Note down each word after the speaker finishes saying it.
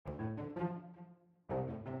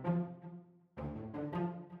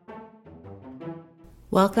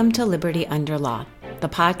Welcome to Liberty Under Law, the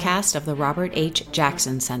podcast of the Robert H.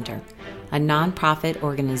 Jackson Center, a nonprofit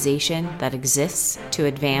organization that exists to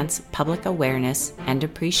advance public awareness and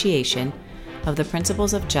appreciation of the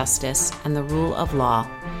principles of justice and the rule of law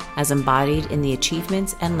as embodied in the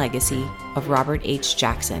achievements and legacy of Robert H.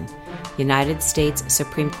 Jackson, United States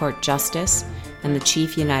Supreme Court Justice and the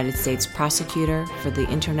Chief United States Prosecutor for the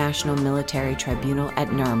International Military Tribunal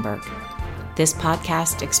at Nuremberg. This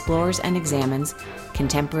podcast explores and examines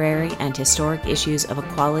contemporary and historic issues of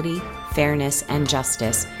equality, fairness, and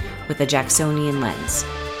justice with a Jacksonian lens,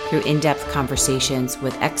 through in-depth conversations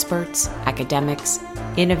with experts, academics,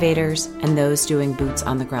 innovators, and those doing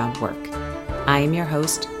boots-on-the-ground work. I am your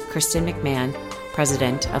host, Kristen McMahon,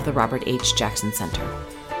 President of the Robert H. Jackson Center.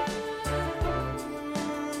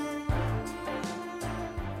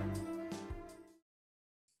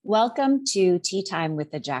 Welcome to Tea Time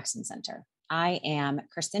with the Jackson Center. I am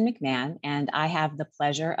Kristen McMahon, and I have the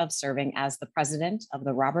pleasure of serving as the president of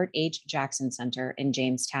the Robert H. Jackson Center in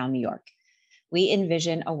Jamestown, New York. We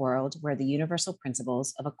envision a world where the universal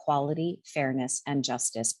principles of equality, fairness, and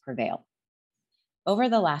justice prevail. Over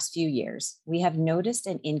the last few years, we have noticed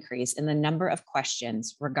an increase in the number of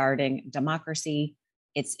questions regarding democracy,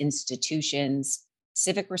 its institutions,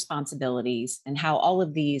 civic responsibilities, and how all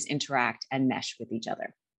of these interact and mesh with each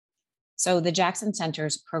other. So the Jackson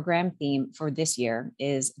Center's program theme for this year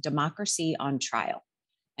is Democracy on Trial,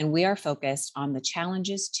 and we are focused on the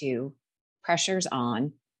challenges to, pressures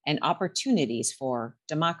on, and opportunities for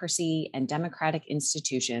democracy and democratic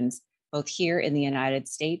institutions, both here in the United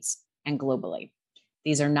States and globally.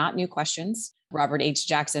 These are not new questions. Robert H.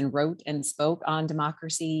 Jackson wrote and spoke on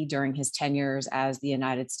democracy during his tenures as the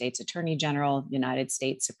United States Attorney General, United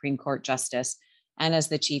States Supreme Court Justice, and as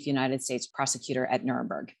the Chief United States Prosecutor at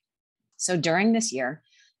Nuremberg. So during this year,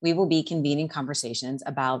 we will be convening conversations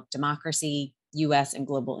about democracy, U.S. and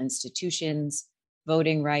global institutions,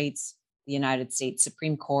 voting rights, the United States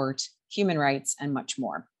Supreme Court, human rights, and much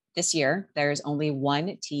more. This year, there's only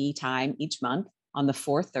one tea time each month on the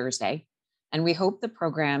fourth Thursday, and we hope the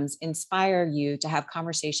programs inspire you to have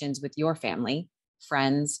conversations with your family,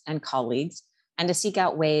 friends, and colleagues, and to seek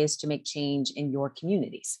out ways to make change in your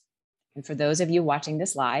communities. And for those of you watching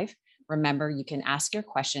this live, remember, you can ask your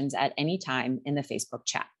questions at any time in the Facebook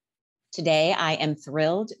chat. Today, I am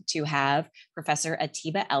thrilled to have Professor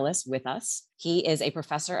Atiba Ellis with us. He is a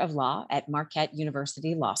professor of law at Marquette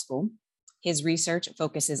University Law School. His research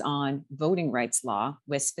focuses on voting rights law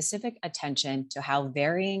with specific attention to how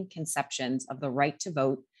varying conceptions of the right to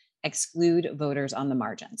vote exclude voters on the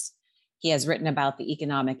margins. He has written about the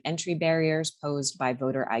economic entry barriers posed by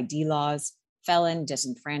voter ID laws, felon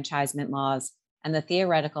disenfranchisement laws, and the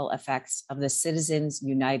theoretical effects of the Citizens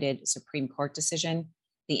United Supreme Court decision,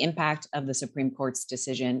 the impact of the Supreme Court's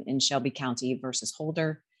decision in Shelby County versus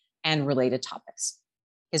Holder, and related topics.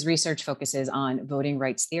 His research focuses on voting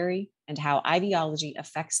rights theory and how ideology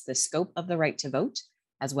affects the scope of the right to vote,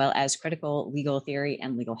 as well as critical legal theory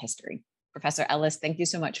and legal history. Professor Ellis, thank you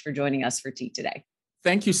so much for joining us for tea today.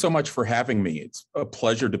 Thank you so much for having me. It's a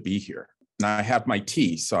pleasure to be here. And I have my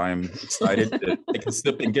tea, so I'm excited to take a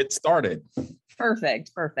sip and get started. Perfect.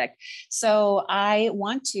 So I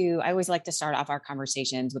always like to start off our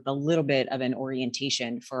conversations with a little bit of an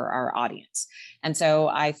orientation for our audience. And so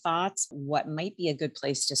I thought what might be a good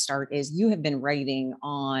place to start is you have been writing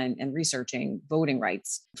on and researching voting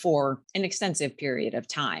rights for an extensive period of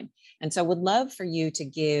time. And so would love for you to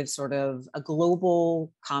give sort of a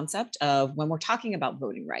global concept of when we're talking about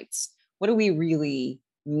voting rights, what do we really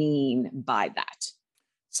mean by that?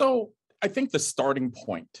 So I think the starting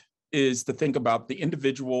point is to think about the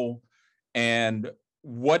individual and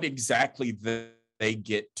what exactly they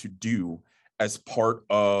get to do as part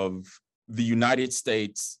of the United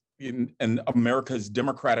States and America's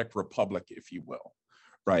democratic republic, if you will,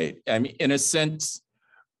 right? I mean, in a sense,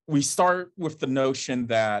 we start with the notion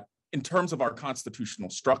that in terms of our constitutional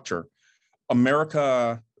structure,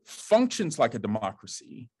 America functions like a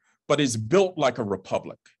democracy, but is built like a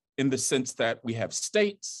republic in the sense that we have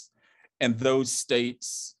states, and those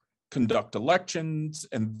states conduct elections,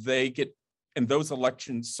 and those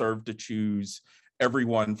elections serve to choose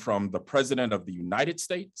everyone from the president of the United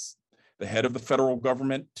States, the head of the federal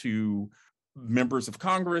government, to members of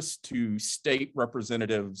Congress, to state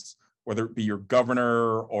representatives, whether it be your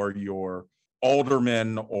governor or your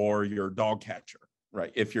alderman or your dog catcher,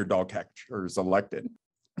 right? If your dog catcher is elected.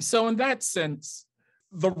 So in that sense,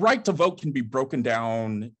 the right to vote can be broken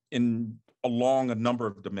down along a number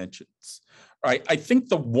of dimensions, right? I think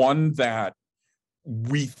the one that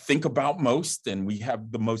we think about most and we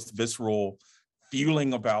have the most visceral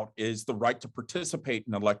feeling about is the right to participate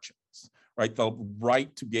in elections, right? The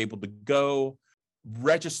right to be able to go,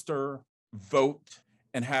 register, vote,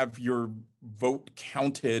 and have your vote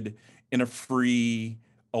counted in a free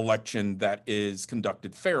election that is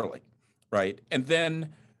conducted fairly, right? And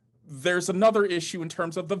then there's another issue in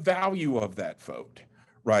terms of the value of that vote,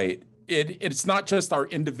 right? It's not just our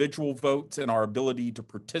individual votes and our ability to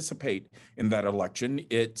participate in that election.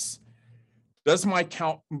 It's does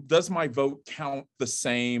my vote count the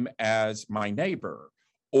same as my neighbor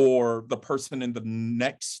or the person in the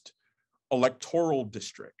next electoral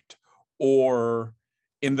district or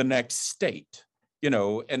in the next state?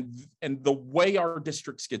 And the way our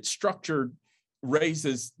districts get structured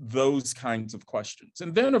raises those kinds of questions.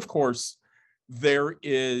 And then, of course, there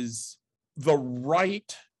is the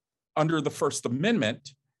right under the First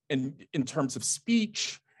Amendment in terms of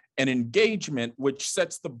speech and engagement, which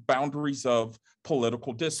sets the boundaries of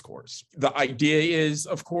political discourse. The idea is,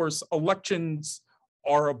 of course, elections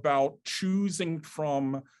are about choosing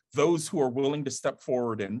from those who are willing to step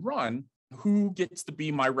forward and run who gets to be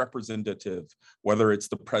my representative, whether it's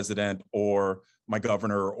the president or my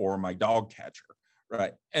governor or my dog catcher,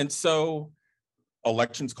 right? And so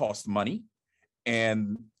elections cost money.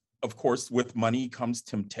 And of course, with money comes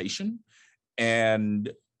temptation.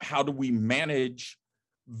 And how do we manage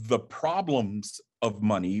the problems of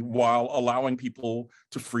money while allowing people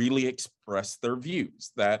to freely express their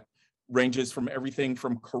views? That ranges from everything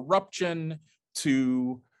from corruption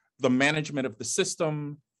to the management of the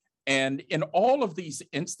system. And in all of these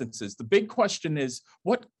instances, the big question is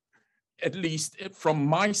what, at least from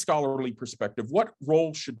my scholarly perspective, what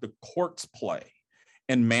role should the courts play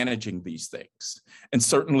in managing these things? And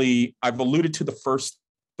certainly, I've alluded to the First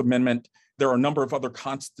Amendment. There are a number of other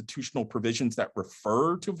constitutional provisions that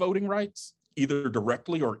refer to voting rights, either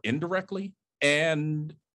directly or indirectly.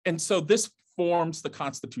 And so this forms the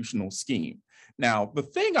constitutional scheme. Now, the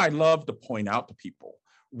thing I love to point out to people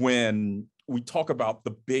when we talk about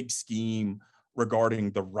the big scheme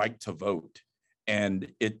regarding the right to vote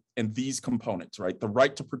and these components, right? The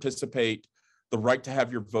right to participate, the right to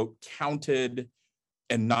have your vote counted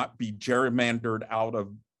and not be gerrymandered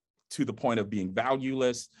to the point of being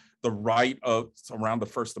valueless, the right around the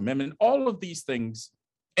First Amendment, all of these things.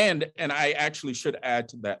 And I actually should add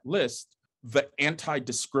to that list the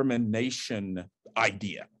anti-discrimination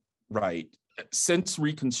idea, right? Since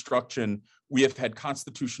Reconstruction, we have had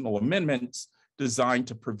constitutional amendments designed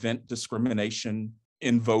to prevent discrimination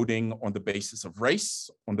in voting on the basis of race,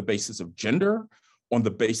 on the basis of gender, on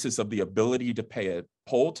the basis of the ability to pay a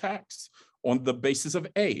poll tax, on the basis of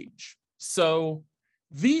age. So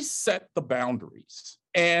these set the boundaries.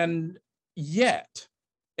 And yet,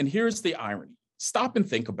 and here's the irony, stop and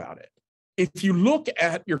think about it. If you look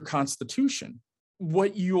at your Constitution,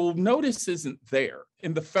 what you'll notice isn't there.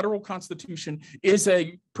 In the federal Constitution is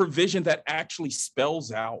a provision that actually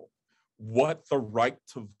spells out what the right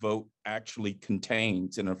to vote actually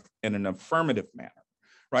contains in an affirmative manner,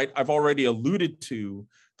 right? I've already alluded to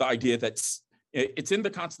the idea that it's in the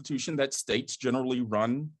Constitution that states generally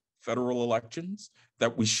run federal elections,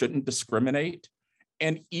 that we shouldn't discriminate,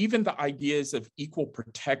 and even the ideas of equal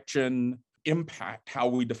protection impact how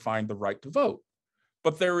we define the right to vote.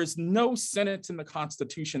 But there is no sentence in the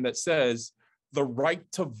Constitution that says the right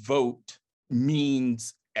to vote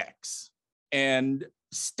means X. And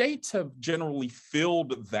states have generally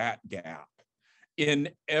filled that gap. In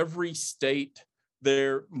every state,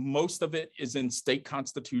 most of it is in state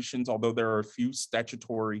constitutions, although there are a few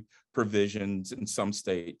statutory provisions in some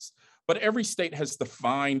states. But every state has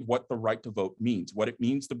defined what the right to vote means, what it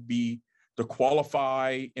means to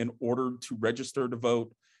qualify in order to register to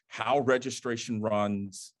vote, how registration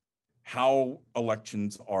runs, how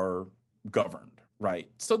elections are governed, right?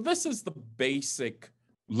 So this is the basic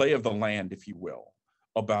lay of the land, if you will,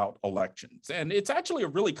 about elections. And it's actually a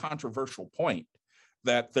really controversial point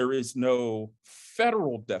that there is no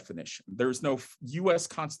federal definition. There's no US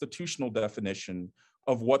constitutional definition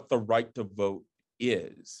of what the right to vote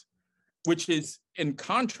is, which is in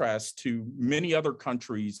contrast to many other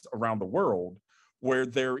countries around the world where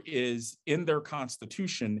there is in their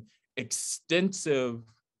constitution extensive,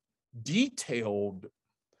 detailed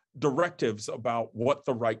directives about what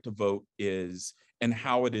the right to vote is and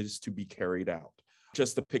how it is to be carried out.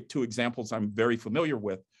 Just to pick two examples I'm very familiar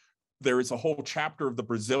with, there is a whole chapter of the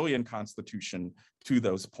Brazilian constitution to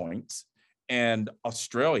those points, and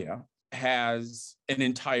Australia has an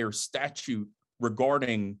entire statute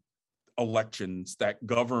regarding elections that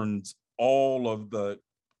governs all of the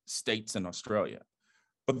states in Australia.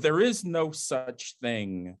 But there is no such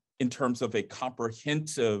thing in terms of a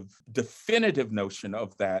comprehensive, definitive notion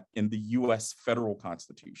of that in the US federal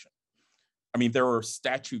Constitution. I mean, there are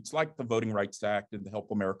statutes like the Voting Rights Act and the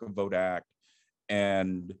Help America Vote Act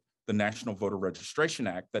and the National Voter Registration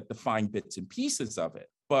Act that define bits and pieces of it.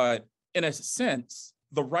 But in a sense,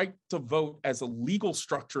 the right to vote as a legal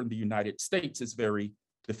structure in the United States is very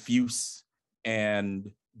diffuse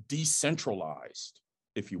and decentralized,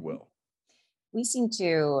 if you will. We seem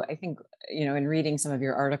to, I think, in reading some of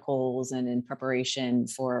your articles and in preparation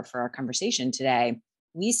for our conversation today,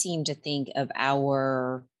 we seem to think of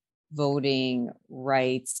our voting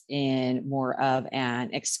rights in more of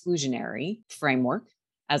an exclusionary framework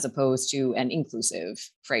as opposed to an inclusive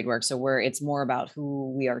framework. So where it's more about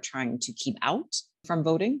who we are trying to keep out from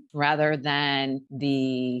voting rather than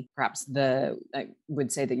I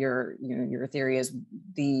would say that your theory is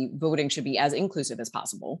the voting should be as inclusive as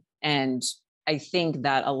possible. And I think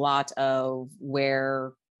that a lot of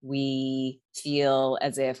where we feel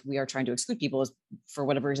as if we are trying to exclude people is for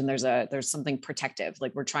whatever reason there's something protective,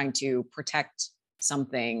 like we're trying to protect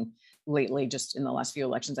something. Lately, just in the last few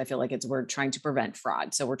elections, I feel like we're trying to prevent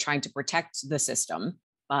fraud. So we're trying to protect the system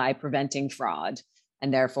by preventing fraud.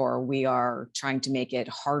 And therefore, we are trying to make it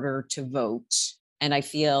harder to vote. And I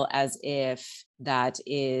feel as if that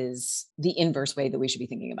is the inverse way that we should be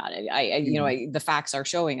thinking about it. The facts are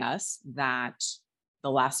showing us that the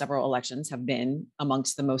last several elections have been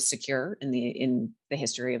amongst the most secure in the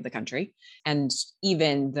history of the country. And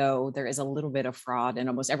even though there is a little bit of fraud in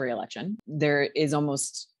almost every election, there is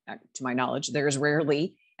almost, to my knowledge, there is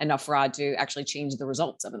rarely enough fraud to actually change the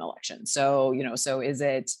results of an election. So,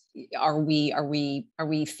 are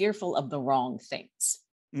we fearful of the wrong things?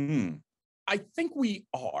 I think we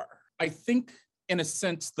are. I think, in a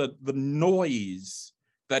sense, the noise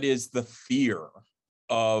that is the fear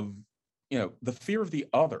of the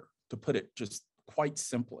other, to put it just quite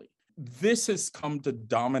simply. This has come to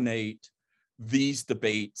dominate these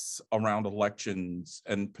debates around elections,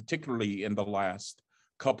 and particularly in the last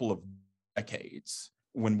couple of decades,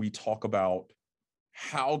 when we talk about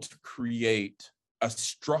how to create a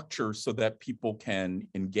structure so that people can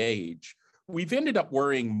engage. We've ended up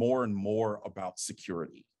worrying more and more about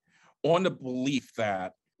security on the belief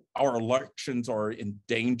that our elections are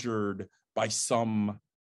endangered by some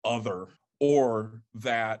other, or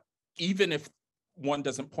that even if one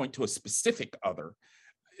doesn't point to a specific other,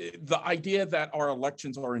 the idea that our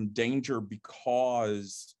elections are in danger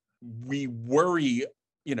because we worry,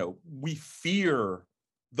 we fear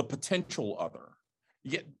the potential other.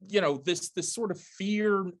 Yet, this sort of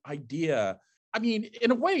fear idea, I mean,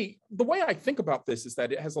 in a way, the way I think about this is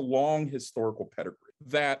that it has a long historical pedigree,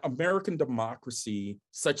 that American democracy,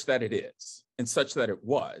 such that it is, and such that it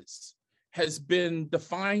was, has been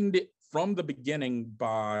defined from the beginning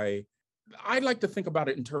by, I like to think about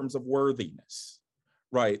it in terms of worthiness,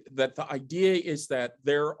 right? That the idea is that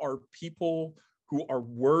there are people who are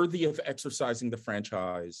worthy of exercising the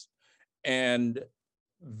franchise, and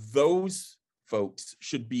those folks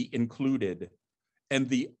should be included, and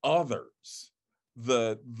the others,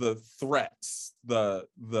 the threats, the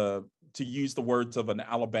to use the words of an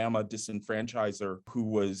Alabama disenfranchiser who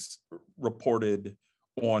was reported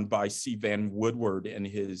on by C. Van Woodward in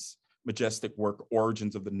his majestic work,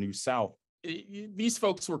 Origins of the New South. These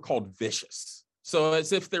folks were called vicious. So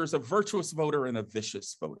as if there's a virtuous voter and a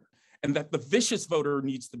vicious voter, and that the vicious voter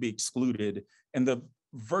needs to be excluded and the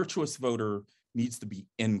virtuous voter needs to be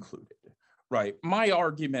included, right? My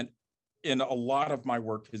argument in a lot of my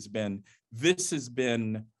work has been, this has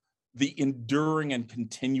been the enduring and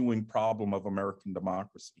continuing problem of American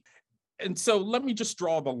democracy. And so let me just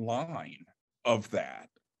draw the line of that.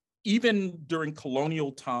 Even during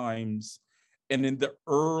colonial times and in the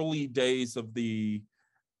early days of the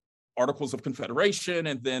Articles of Confederation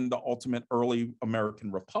and then the ultimate early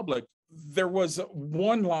American Republic, there was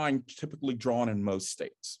one line typically drawn in most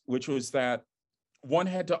states, which was that one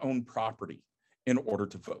had to own property in order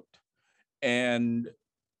to vote. And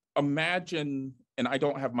imagine, and I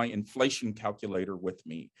don't have my inflation calculator with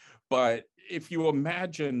me, but if you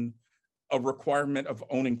imagine a requirement of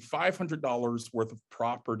owning $500 worth of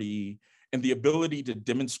property and the ability to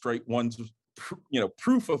demonstrate one's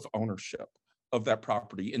proof of ownership of that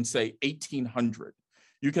property in, say, 1800,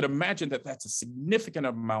 you can imagine that that's a significant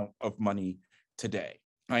amount of money today.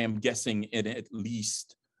 I am guessing in at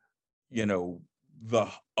least, the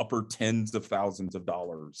upper tens of thousands of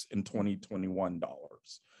dollars in 2021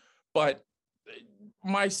 dollars. But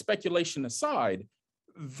my speculation aside,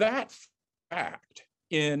 that fact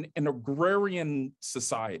in an agrarian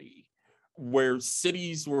society where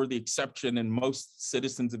cities were the exception and most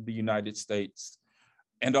citizens of the United States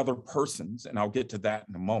and other persons, and I'll get to that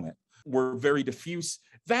in a moment, were very diffuse,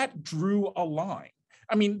 that drew a line.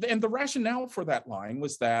 I mean, and the rationale for that line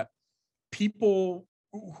was that people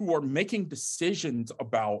who are making decisions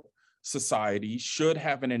about society should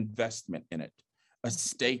have an investment in it, a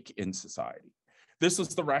stake in society. This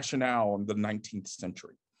was the rationale in the 19th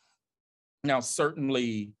century. Now,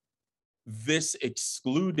 certainly, this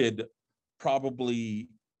excluded probably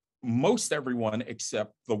most everyone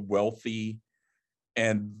except the wealthy,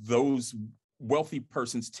 and those wealthy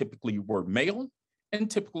persons typically were male and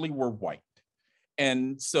typically were white.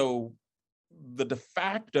 And so the de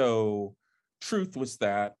facto truth was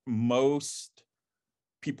that most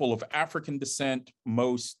people of African descent,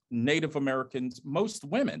 most Native Americans, most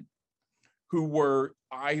women who were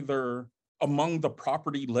either among the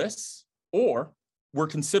property lists or were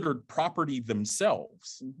considered property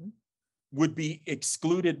themselves would be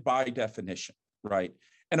excluded by definition, right?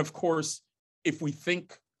 And of course, if we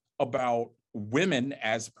think about women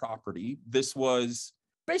as property, this was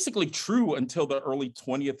basically true until the early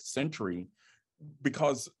 20th century,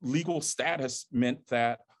 because legal status meant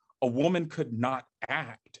that a woman could not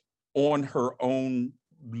act on her own,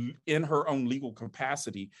 in her own legal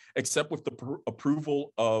capacity, except with the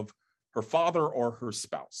approval of her father or her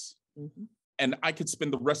spouse. And I could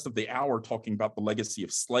spend the rest of the hour talking about the legacy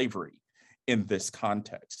of slavery in this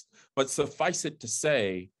context. But suffice it to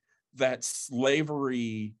say that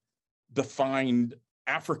slavery defined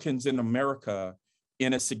Africans in America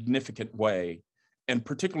in a significant way, and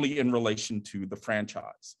particularly in relation to the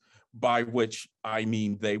franchise, by which I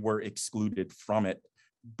mean they were excluded from it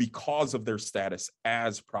because of their status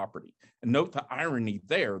as property. And note the irony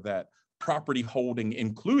there that property holding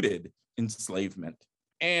included enslavement.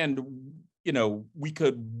 And, you know, we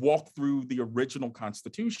could walk through the original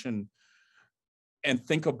Constitution and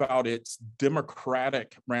think about its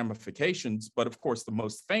democratic ramifications, but of course, the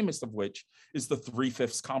most famous of which is the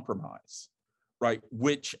 3/5 Compromise, right?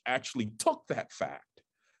 Which actually took that fact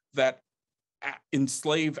that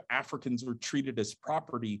enslaved Africans were treated as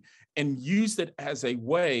property and used it as a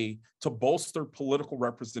way to bolster political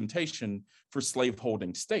representation for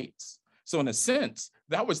slaveholding states. So in a sense,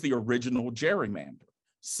 that was the original gerrymander.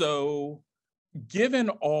 So given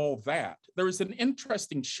all that, there is an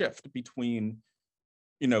interesting shift between,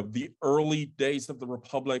 you know, the early days of the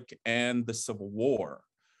Republic and the Civil War,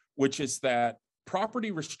 which is that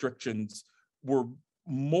property restrictions were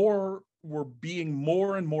being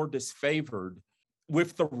more and more disfavored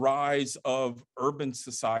with the rise of urban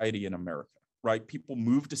society in America, right? People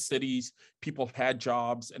moved to cities, people had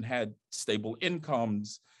jobs and had stable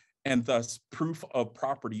incomes, and thus proof of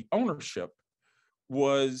property ownership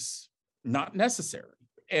was not necessary.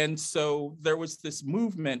 And so there was this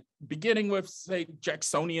movement beginning with, say,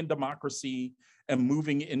 Jacksonian democracy and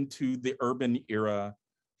moving into the urban era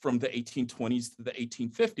from the 1820s to the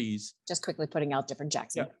 1850s. Just quickly putting out different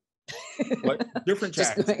Jackson. Yeah. What? Different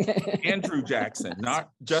Jackson. Andrew Jackson,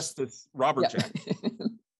 not Justice Robert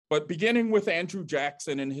Jackson. But beginning with Andrew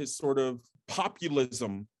Jackson and his sort of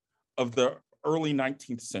populism of the early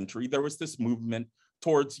 19th century, there was this movement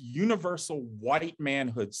towards universal white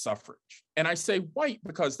manhood suffrage. And I say white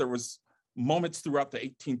because there was moments throughout the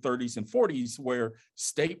 1830s and 40s where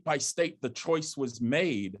state by state, the choice was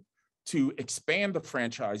made to expand the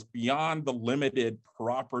franchise beyond the limited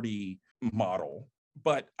property model.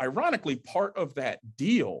 But ironically, part of that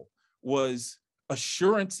deal was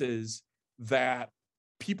assurances that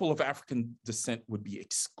people of African descent would be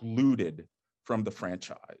excluded from the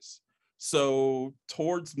franchise. So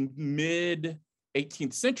towards mid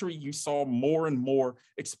 18th century, you saw more and more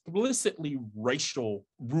explicitly racial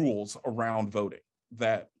rules around voting,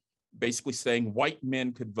 that basically saying white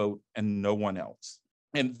men could vote and no one else.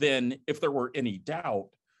 And then if there were any doubt,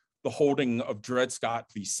 the holding of Dred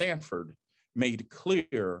Scott v. Sanford made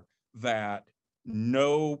clear that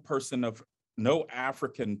no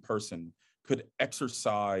African person could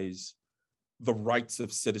exercise the rights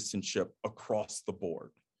of citizenship across the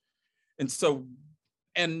board.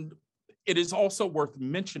 And it is also worth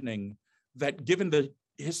mentioning that given the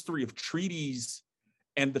history of treaties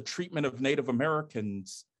and the treatment of Native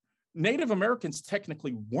Americans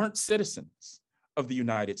technically weren't citizens of the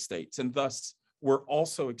United States and thus were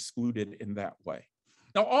also excluded in that way.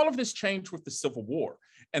 Now, all of this changed with the Civil War,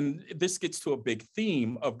 and this gets to a big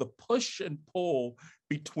theme of the push and pull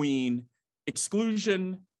between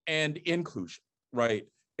exclusion and inclusion, right?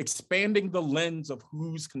 Expanding the lens of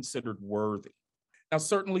who's considered worthy. Now,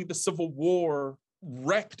 certainly the Civil War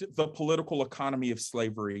wrecked the political economy of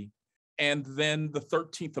slavery, and then the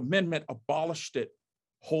 13th Amendment abolished it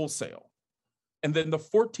wholesale. And then the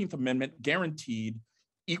 14th Amendment guaranteed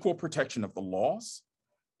equal protection of the laws,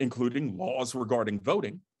 including laws regarding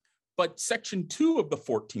voting. But Section 2 of the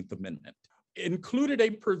 14th Amendment included a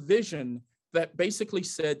provision that basically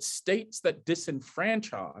said states that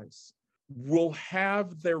disenfranchise will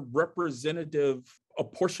have their representative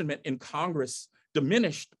apportionment in Congress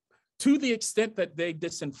diminished to the extent that they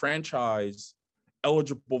disenfranchise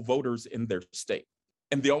eligible voters in their state.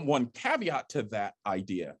 And the one caveat to that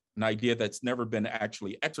idea, an idea that's never been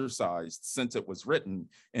actually exercised since it was written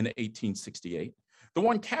in 1868, the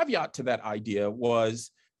one caveat to that idea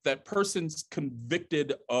was that persons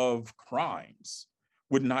convicted of crimes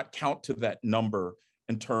would not count to that number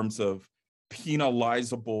in terms of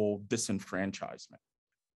penalizable disenfranchisement.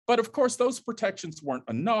 But of course, those protections weren't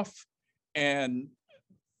enough. And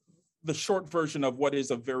the short version of what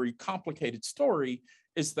is a very complicated story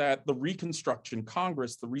is that the Reconstruction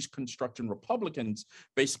Congress, the Reconstruction Republicans,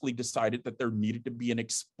 basically decided that there needed to be an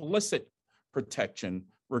explicit protection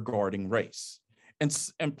regarding race.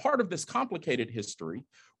 And part of this complicated history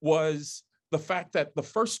was the fact that the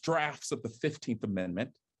first drafts of the 15th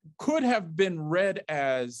Amendment could have been read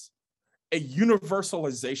as a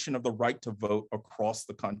universalization of the right to vote across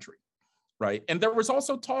the country, right? And there was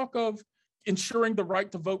also talk of ensuring the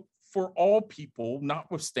right to vote for all people,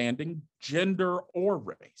 notwithstanding gender or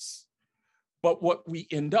race. But what we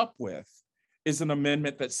end up with is an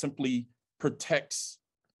amendment that simply protects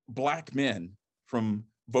Black men from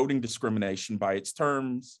voting discrimination by its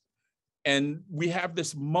terms. And we have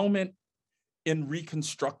this moment in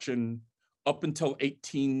Reconstruction up until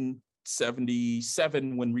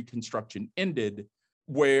 1877, when Reconstruction ended,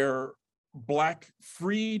 where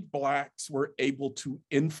freed Blacks were able to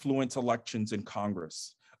influence elections in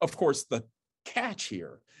Congress. Of course, the catch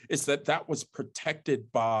here is that that was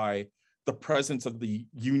protected by the presence of the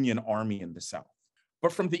Union Army in the South.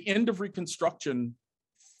 But from the end of Reconstruction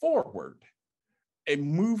forward, a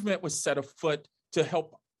movement was set afoot to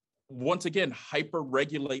help, once again,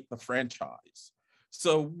 hyper-regulate the franchise.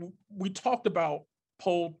 So we talked about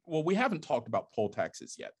we haven't talked about poll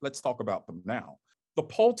taxes yet. Let's talk about them now. The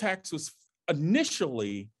poll tax was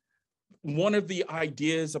initially one of the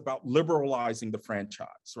ideas about liberalizing the franchise,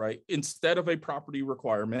 right? Instead of a property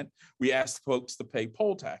requirement, we asked folks to pay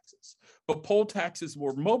poll taxes. But poll taxes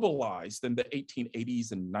were mobilized in the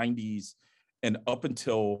 1880s and 90s and up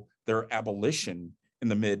until their abolition in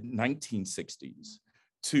the mid-1960s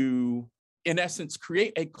to, in essence,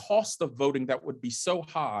 create a cost of voting that would be so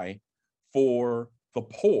high for the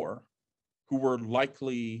poor, who were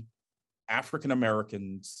likely African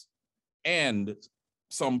Americans and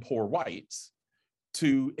some poor whites,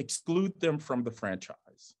 to exclude them from the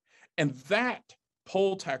franchise. And that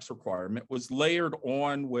poll tax requirement was layered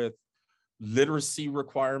on with literacy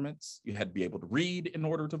requirements. You had to be able to read in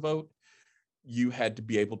order to vote. You had to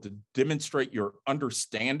be able to demonstrate your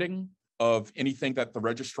understanding of anything that the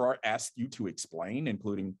registrar asked you to explain,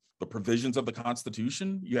 including the provisions of the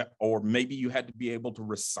Constitution, or maybe you had to be able to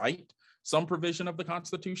recite some provision of the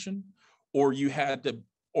Constitution, or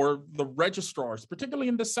the registrars, particularly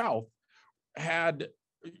in the South, had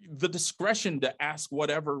the discretion to ask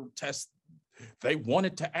whatever test they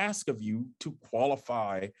wanted to ask of you to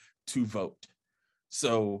qualify to vote.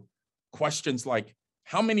 So questions like,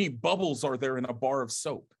 how many bubbles are there in a bar of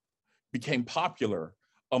soap, became popular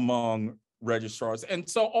among registrars. And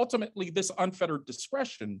so ultimately, this unfettered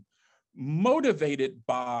discretion, motivated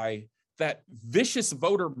by that vicious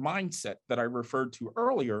voter mindset that I referred to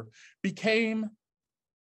earlier, became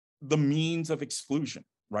the means of exclusion,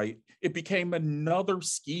 right? It became another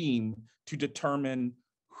scheme to determine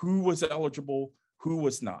who was eligible, who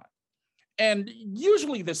was not. And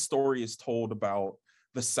usually this story is told about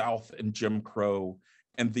the South and Jim Crow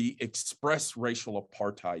and the express racial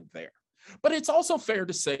apartheid there. But it's also fair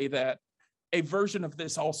to say that a version of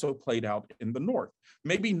this also played out in the North,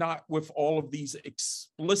 maybe not with all of these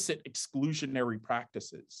explicit exclusionary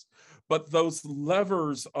practices, but those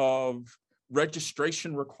levers of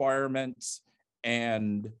registration requirements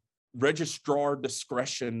and registrar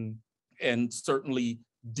discretion, and certainly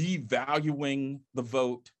devaluing the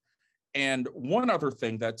vote. And one other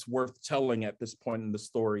thing that's worth telling at this point in the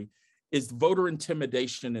story is voter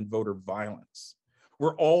intimidation and voter violence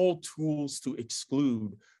were all tools to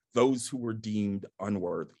exclude those who were deemed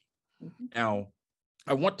unworthy. Mm-hmm. Now,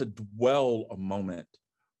 I want to dwell a moment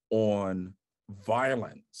on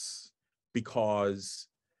violence because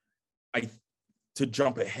to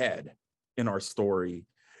jump ahead in our story,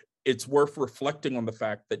 it's worth reflecting on the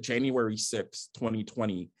fact that January 6,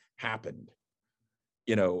 2020 happened.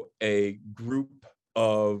 You know, a group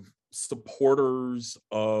of supporters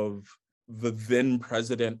of the then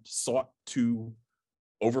president sought to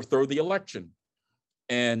overthrow the election.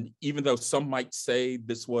 And even though some might say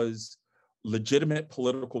this was legitimate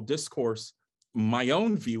political discourse, my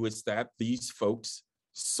own view is that these folks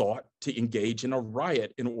sought to engage in a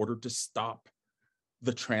riot in order to stop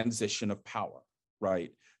the transition of power,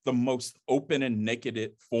 right? The most open and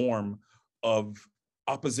naked form of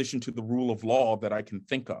opposition to the rule of law that I can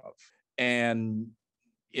think of, and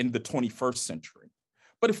in the 21st century.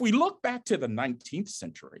 But if we look back to the 19th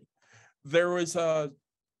century, there was a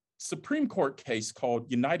Supreme Court case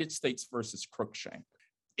called United States versus Cruikshank.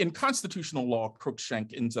 In constitutional law,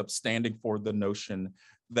 Cruikshank ends up standing for the notion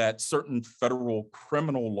that certain federal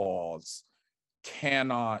criminal laws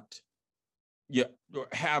cannot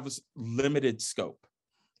have limited scope,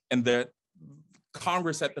 and that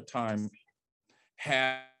Congress at the time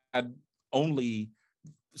had only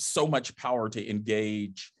so much power to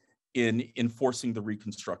engage in enforcing the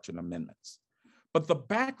Reconstruction Amendments. But the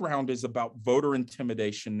background is about voter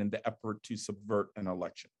intimidation and the effort to subvert an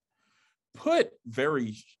election. Put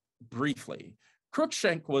very briefly,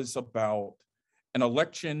 Cruikshank was about an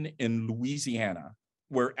election in Louisiana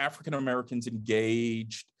where African Americans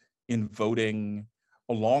engaged in voting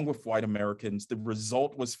along with white Americans. The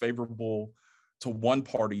result was favorable to one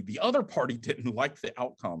party. The other party didn't like the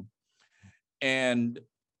outcome. And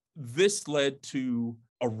this led to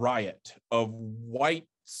a riot of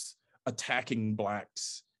whites attacking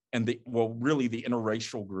blacks and really the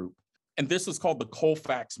interracial group. And this is called the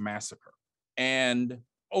Colfax Massacre. And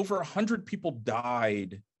over 100 people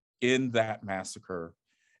died in that massacre.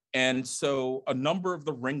 And so a number of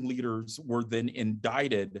the ringleaders were then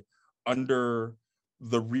indicted under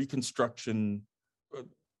the Reconstruction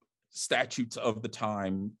statutes of the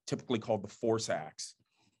time, typically called the Force Acts,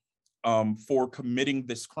 for committing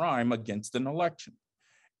this crime against an election.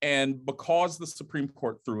 And because the Supreme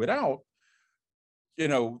Court threw it out,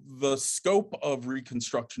 the scope of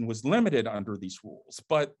Reconstruction was limited under these rules.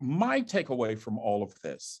 But my takeaway from all of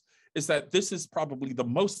this is that this is probably the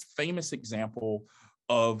most famous example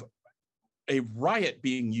of a riot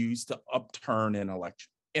being used to upturn an election.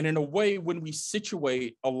 And in a way, when we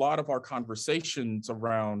situate a lot of our conversations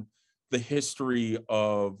around the history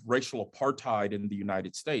of racial apartheid in the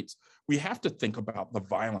United States, we have to think about the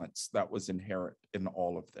violence that was inherent in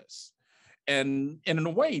all of this. And in a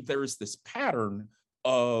way, there is this pattern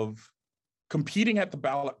of competing at the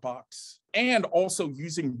ballot box and also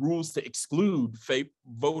using rules to exclude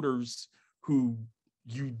voters who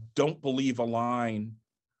you don't believe align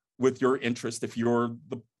with your interest if you're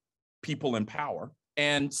the people in power.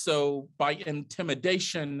 And so by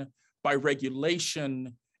intimidation, by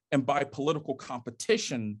regulation, and by political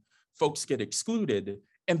competition, folks get excluded.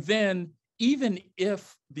 And then even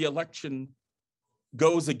if the election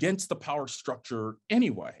goes against the power structure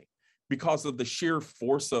anyway, because of the sheer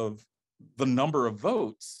force of the number of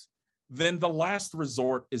votes, then the last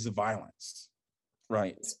resort is violence,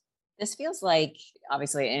 right? This feels like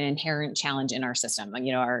obviously an inherent challenge in our system.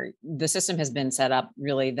 The system has been set up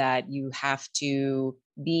really that you have to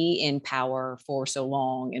be in power for so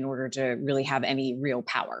long in order to really have any real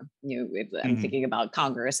power. I'm thinking about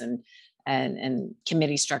Congress and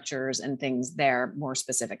committee structures and things there more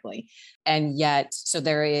specifically. And yet, so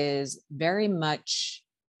there is very much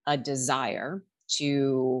a desire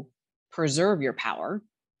to preserve your power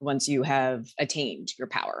once you have attained your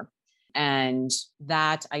power. And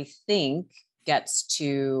that, I think, gets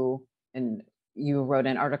to, and you wrote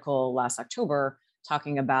an article last October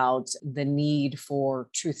talking about the need for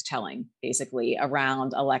truth telling, basically,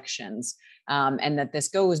 around elections, and that this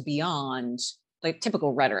goes beyond like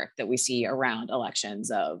typical rhetoric that we see around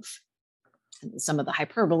elections of some of the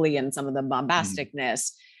hyperbole and some of the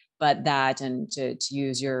bombasticness, but that, and to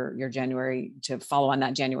use your January, to follow on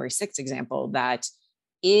that January 6th example, that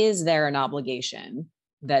is there an obligation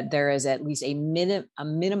that there is at least a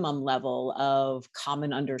minimum level of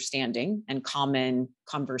common understanding and common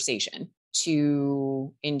conversation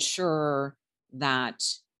to ensure that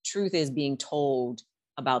truth is being told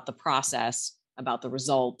about the process, about the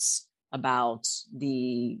results, about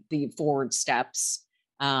the forward steps.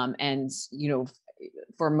 And,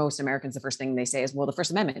 for most Americans, the first thing they say is, well, the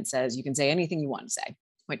First Amendment says you can say anything you want to say,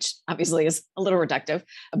 which obviously is a little reductive,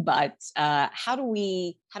 but how do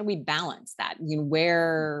we balance that?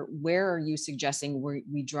 Where are you suggesting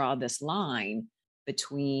we draw this line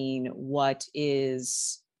between what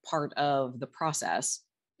is part of the process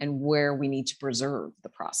and where we need to preserve the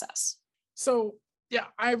process? So, yeah,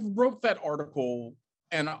 I wrote that article,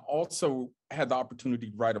 and I also had the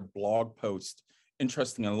opportunity to write a blog post,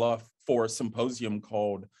 interesting enough, for a symposium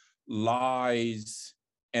called Lies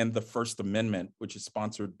and the First Amendment, which is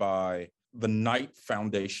sponsored by the Knight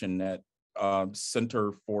Foundation at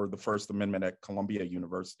Center for the First Amendment at Columbia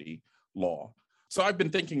University Law. So I've been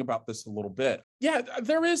thinking about this a little bit. Yeah,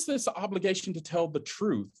 there is this obligation to tell the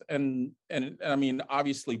truth. And I mean,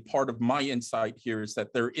 obviously part of my insight here is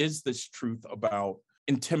that there is this truth about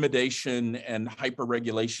intimidation and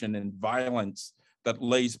hyperregulation and violence that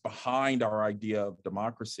lays behind our idea of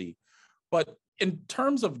democracy. But in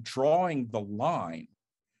terms of drawing the line,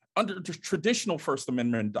 under traditional First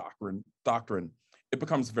Amendment doctrine, it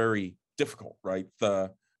becomes very difficult, right?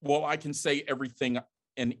 Well, I can say everything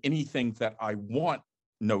and anything that I want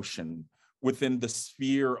notion within the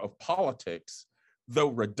sphere of politics,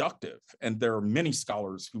 though reductive, and there are many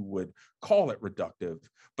scholars who would call it reductive,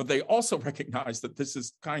 but they also recognize that this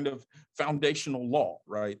is kind of foundational law,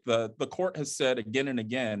 right? The court has said again and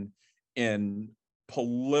again in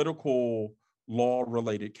political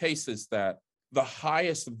law-related cases that the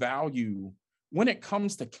highest value when it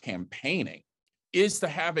comes to campaigning is to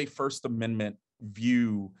have a First Amendment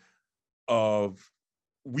view of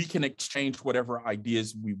we can exchange whatever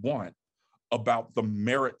ideas we want about the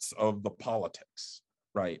merits of the politics,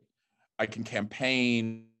 right? I can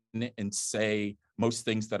campaign and say most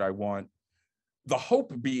things that I want. The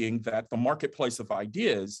hope being that the marketplace of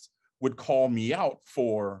ideas would call me out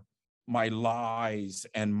for my lies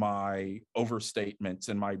and my overstatements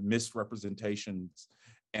and my misrepresentations,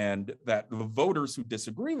 and that the voters who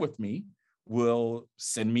disagree with me will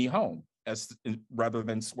send me home rather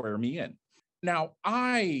than swear me in. Now,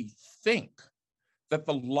 I think that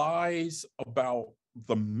the lies about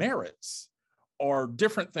the merits are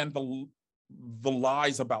different than the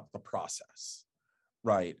lies about the process,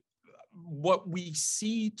 right? What we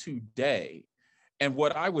see today, and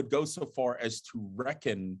what I would go so far as to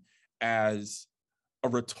reckon as a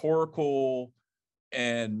rhetorical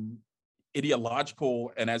and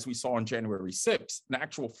ideological, and as we saw on January 6th, an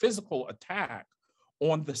actual physical attack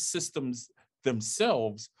on the systems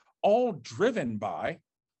themselves, all driven by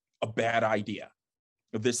a bad idea,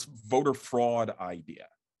 this voter fraud idea.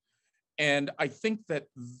 And I think that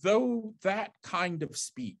though that kind of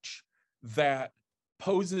speech that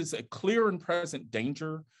poses a clear and present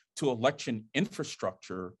danger to election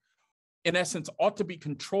infrastructure, in essence, ought to be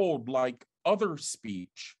controlled like other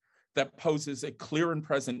speech that poses a clear and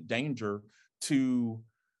present danger to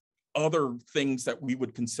other things that we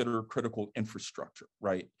would consider critical infrastructure,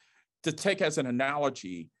 right? To take as an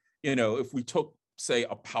analogy, if we took, say,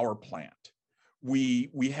 a power plant,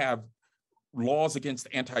 we have laws against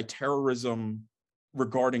anti-terrorism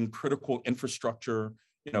regarding critical infrastructure.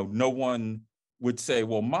 No one would say,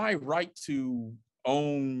 well, my right to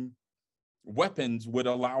own weapons would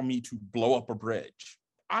allow me to blow up a bridge.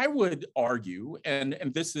 I would argue, and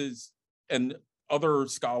other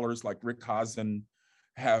scholars like Rick Hasen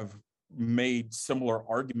have made similar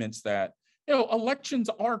arguments that,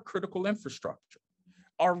 elections are critical infrastructure.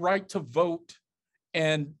 Our right to vote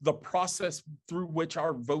and the process through which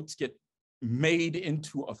our votes get made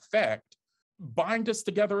into effect bind us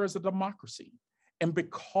together as a democracy. And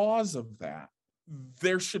because of that,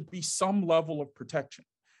 there should be some level of protection.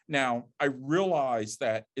 Now, I realize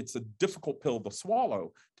that it's a difficult pill to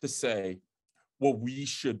swallow to say, well, we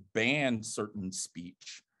should ban certain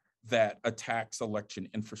speech that attacks election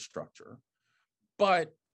infrastructure.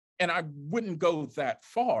 And I wouldn't go that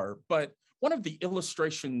far, but one of the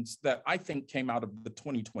illustrations that I think came out of the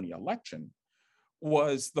 2020 election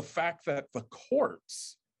was the fact that the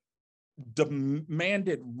courts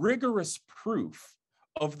demanded rigorous proof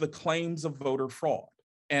of the claims of voter fraud.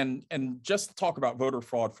 And just to talk about voter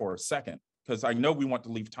fraud for a second, because I know we want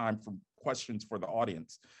to leave time for questions for the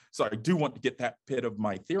audience. So I do want to get that bit of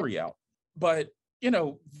my theory out. But,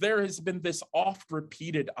 there has been this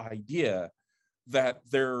oft-repeated idea that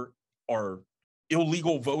there are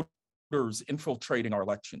illegal voters infiltrating our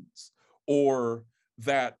elections, or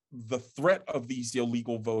that the threat of these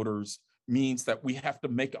illegal voters means that we have to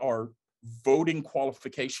make our voting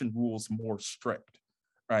qualification rules more strict,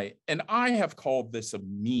 right? And I have called this a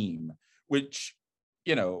meme, which,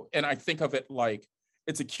 and I think of it like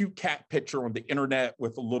it's a cute cat picture on the internet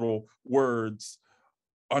with little words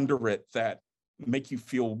under it that make you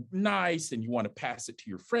feel nice and you want to pass it to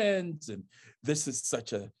your friends. And this is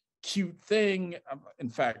such a cute thing. In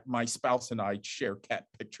fact, my spouse and I share cat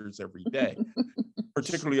pictures every day,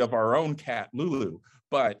 particularly of our own cat, Lulu.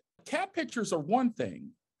 But cat pictures are one thing.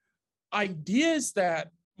 Ideas that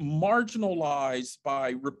marginalize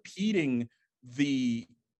by repeating the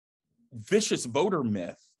vicious voter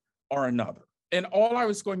myth are another. And all I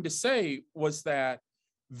was going to say was that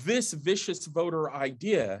this vicious voter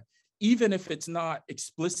idea, even if it's not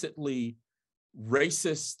explicitly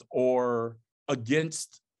racist or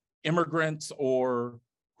against immigrants or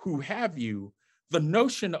who have you, the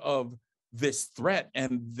notion of this threat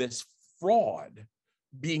and this fraud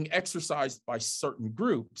being exercised by certain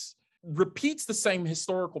groups repeats the same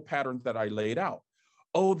historical pattern that I laid out.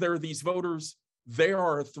 Oh, there are these voters, they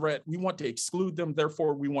are a threat. We want to exclude them.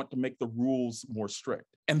 Therefore, we want to make the rules more strict.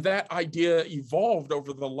 And that idea evolved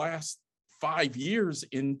over the last 5 years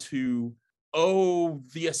into, oh,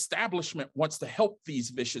 the establishment wants to help these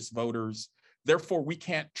vicious voters. Therefore, we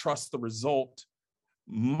can't trust the result.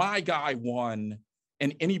 My guy won,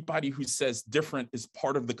 and anybody who says different is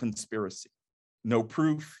part of the conspiracy. No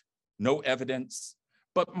proof, no evidence.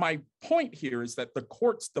 But my point here is that the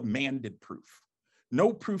courts demanded proof.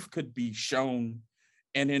 No proof could be shown.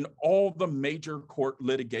 And in all the major court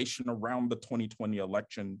litigation around the 2020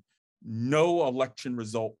 election, no election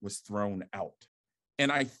result was thrown out.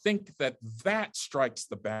 And I think that that strikes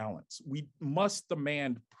the balance. We must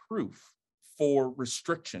demand proof for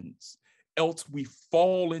restrictions, else we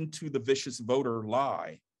fall into the vicious voter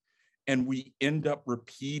lie and we end up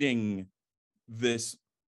repeating this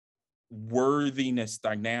worthiness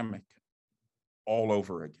dynamic all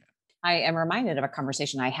over again. I am reminded of a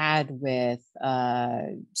conversation I had with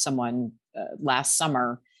someone last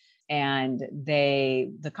summer, and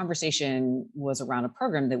the conversation was around a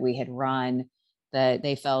program that we had run that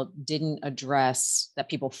they felt didn't address that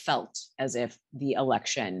people felt as if the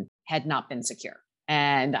election had not been secure.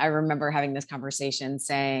 And I remember having this conversation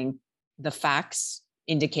saying the facts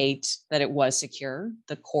indicate that it was secure.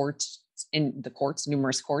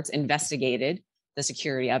 Numerous courts investigated the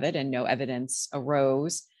security of it, and no evidence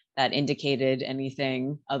arose that indicated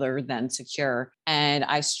anything other than secure. And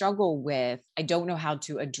I struggle with, I don't know how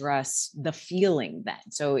to address the feeling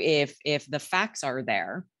then. So if the facts are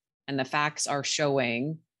there and the facts are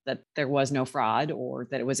showing that there was no fraud or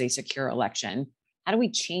that it was a secure election, how do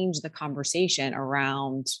we change the conversation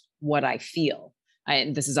around what I feel?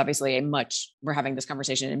 And this is obviously we're having this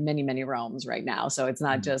conversation in many, many realms right now. So it's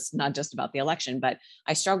not just about the election, but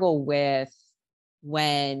I struggle with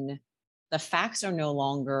when the facts are no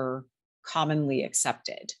longer commonly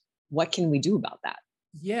accepted. What can we do about that?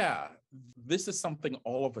 Yeah, this is something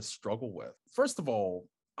all of us struggle with. First of all,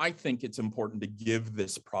 I think it's important to give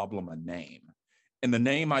this problem a name. And the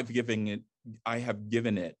name I have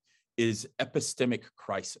given it is epistemic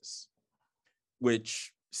crisis,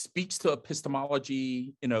 which speaks to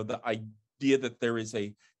epistemology, the idea that there is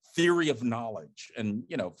a theory of knowledge. And,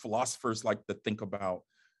 philosophers like to think about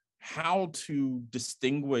how to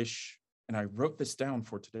distinguish, and I wrote this down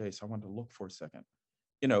for today, so I wanted to look for a second.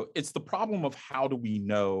 It's the problem of how do we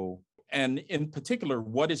know, and in particular,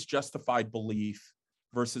 what is justified belief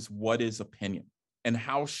versus what is opinion, and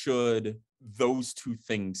how should those two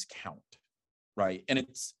things count, right?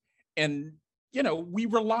 And we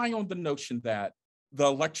rely on the notion that the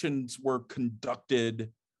elections were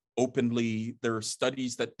conducted openly. There are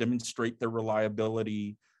studies that demonstrate their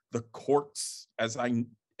reliability. The courts, as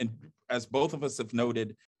both of us have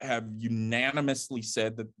noted, have unanimously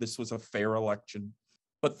said that this was a fair election.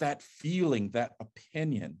 But that feeling, that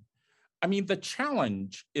opinion, the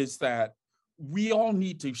challenge is that we all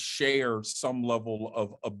need to share some level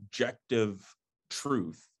of objective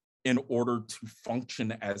truth in order to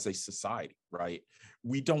function as a society, right?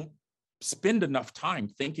 We don't spend enough time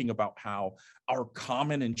thinking about how our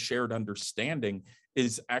common and shared understanding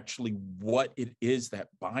is actually what it is that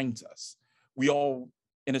binds us. We all,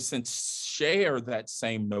 in a sense, share that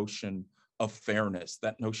same notion of fairness,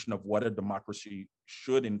 that notion of what a democracy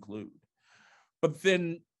should include. But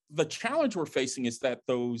then the challenge we're facing is that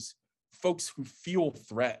those folks who feel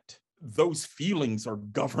threat, those feelings are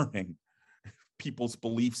governing people's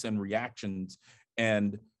beliefs and reactions,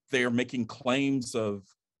 and they are making claims of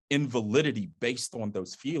invalidity based on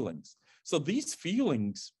those feelings. So these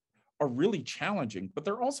feelings are really challenging, but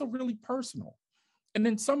they're also really personal. And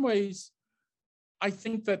in some ways, I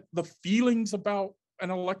think that the feelings about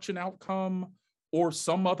an election outcome or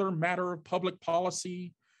some other matter of public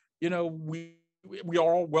policy, we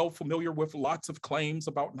are all well familiar with lots of claims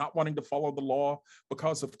about not wanting to follow the law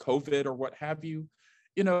because of COVID or what have you.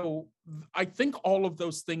 I think all of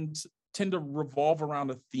those things tend to revolve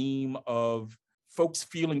around a theme of folks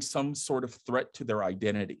feeling some sort of threat to their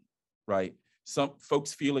identity, right? Some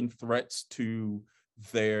folks feeling threats to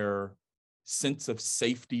their sense of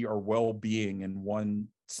safety or well-being in one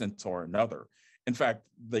sense or another. In fact,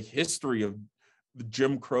 the history of the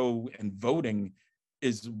Jim Crow and voting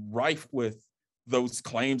is rife with those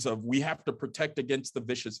claims of we have to protect against the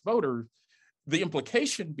vicious voter, the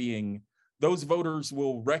implication being those voters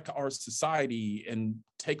will wreck our society and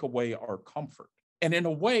take away our comfort. And in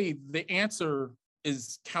a way, the answer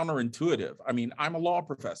is counterintuitive. I'm a law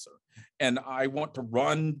professor and I want to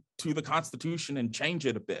run to the Constitution and change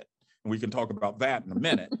it a bit. And we can talk about that in a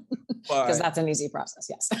minute. Because that's an easy process,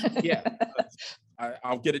 yes. Yeah,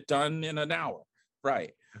 I'll get it done in an hour,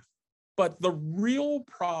 right? But the real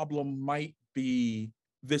problem might be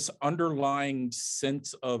this underlying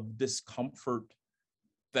sense of discomfort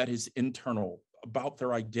that is internal about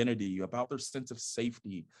their identity, about their sense of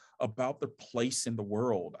safety, about their place in the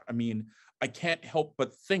world. I mean, I can't help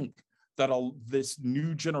but think that this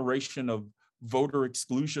new generation of voter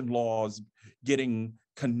exclusion laws getting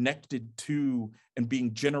connected to and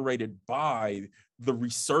being generated by the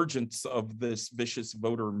resurgence of this vicious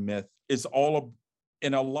voter myth is all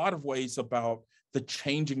in a lot of ways about the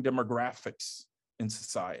changing demographics in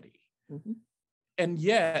society. Mm-hmm. And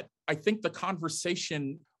yet, I think the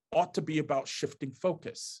conversation ought to be about shifting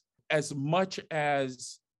focus. As much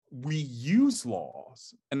as we use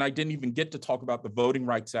laws, and I didn't even get to talk about the Voting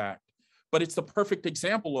Rights Act, but it's the perfect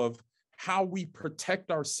example of how we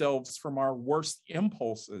protect ourselves from our worst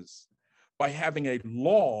impulses by having a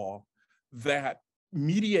law that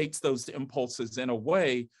mediates those impulses in a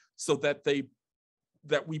way so that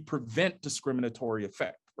we prevent discriminatory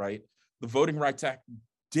effect, right? The Voting Rights Act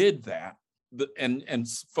did that. And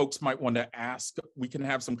folks might want to ask, we can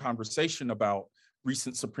have some conversation about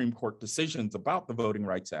recent Supreme Court decisions about the Voting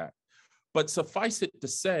Rights Act. But suffice it to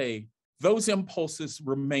say, those impulses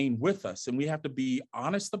remain with us, and we have to be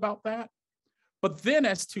honest about that. But then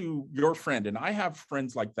as to your friend, and I have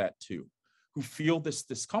friends like that too, who feel this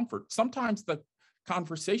discomfort, sometimes the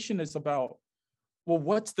conversation is about, well,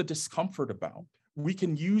 what's the discomfort about? We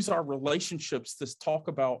can use our relationships to talk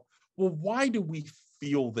about, well, why do we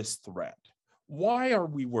feel this threat? Why are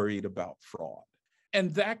we worried about fraud?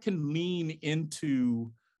 And that can lean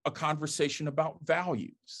into a conversation about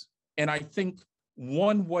values. And I think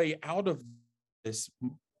one way out of this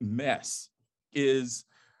mess is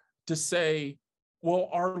to say, well,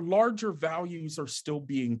 our larger values are still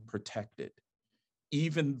being protected,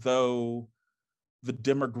 even though the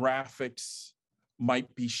demographics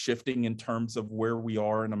might be shifting in terms of where we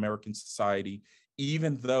are in American society,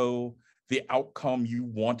 even though the outcome you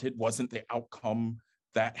wanted wasn't the outcome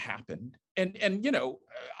that happened. And you know,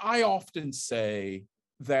 I often say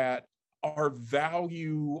that our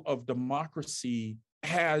value of democracy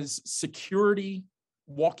has security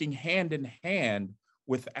walking hand in hand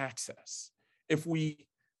with access. If we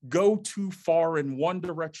go too far in one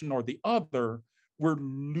direction or the other, we're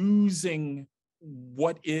losing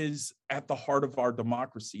what is at the heart of our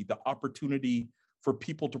democracy, the opportunity for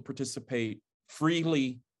people to participate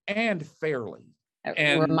freely and fairly.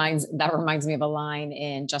 That reminds me of a line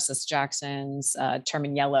in Justice Jackson's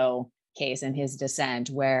Terminiello case in his dissent,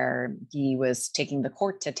 where he was taking the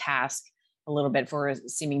court to task a little bit for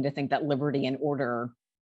seeming to think that liberty and order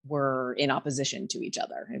were in opposition to each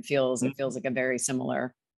other. It feels like a very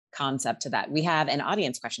similar concept to that. We have an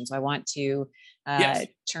audience question, so I want to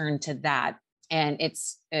turn to that. And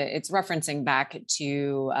it's referencing back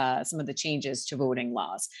to some of the changes to voting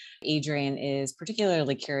laws. Adrian is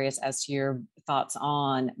particularly curious as to your thoughts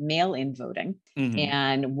on mail-in voting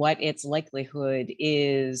and what its likelihood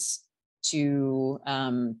is to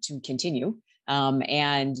continue.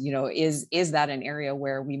 And you know, is that an area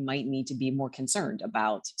where we might need to be more concerned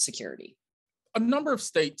about security? A number of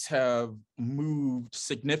states have moved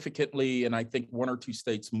significantly, and I think one or two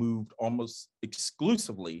states moved almost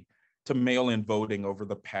exclusively to mail-in voting over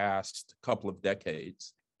the past couple of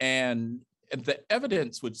decades. And the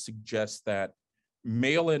evidence would suggest that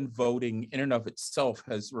mail-in voting in and of itself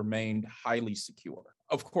has remained highly secure.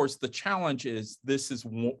 Of course, the challenge is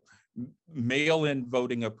mail-in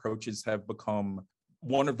voting approaches have become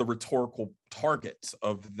one of the rhetorical targets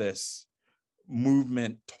of this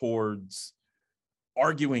movement towards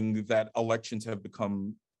arguing that elections have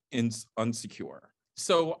become unsecure.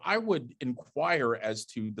 So I would inquire as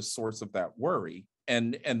to the source of that worry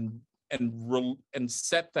and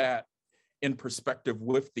set that in perspective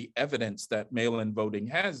with the evidence that mail-in voting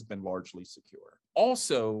has been largely secure.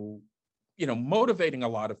 Also, you know, motivating a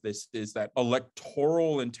lot of this is that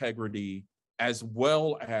electoral integrity as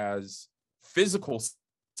well as physical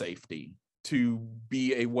safety to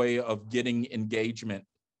be a way of getting engagement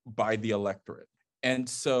by the electorate. And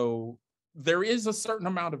so there is a certain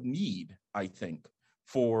amount of need, I think,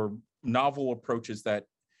 for novel approaches that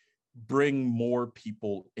bring more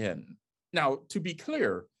people in. Now, to be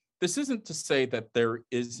clear, this isn't to say that there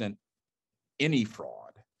isn't any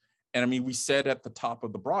fraud. And I mean, we said at the top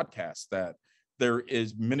of the broadcast that there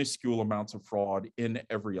is minuscule amounts of fraud in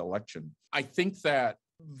every election. I think that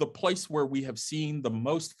the place where we have seen the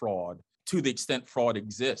most fraud, to the extent fraud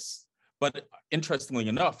exists, but interestingly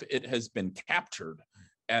enough, it has been captured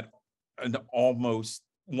at an almost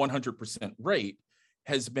 100% rate,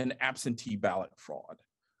 has been absentee ballot fraud,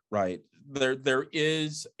 right? There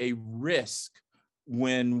is a risk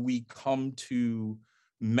when we come to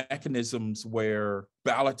mechanisms where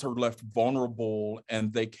ballots are left vulnerable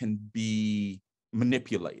and they can be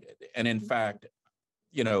manipulated. And in fact,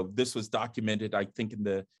 this was documented, I think, in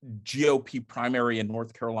the GOP primary in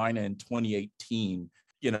North Carolina in 2018.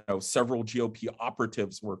 Several GOP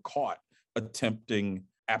operatives were caught attempting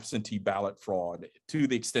absentee ballot fraud to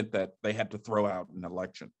the extent that they had to throw out an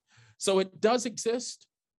election. So it does exist.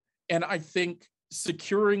 And I think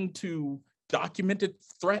securing to documented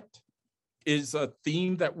threat is a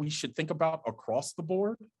theme that we should think about across the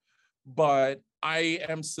board. But I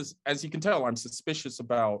am, as you can tell, I'm suspicious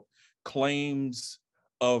about claims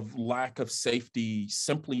of lack of safety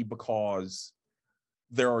simply because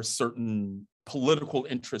there are certain political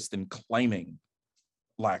interests in claiming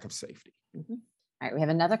lack of safety. Mm-hmm. All right, we have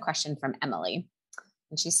another question from Emily.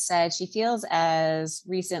 And she said she feels as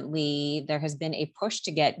recently there has been a push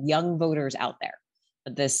to get young voters out there.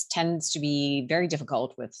 But this tends to be very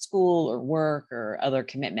difficult with school or work or other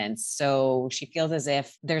commitments. So she feels as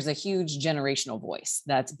if there's a huge generational voice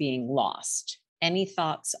that's being lost. Any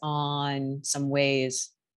thoughts on some ways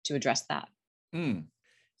to address that?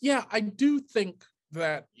 Yeah, I do think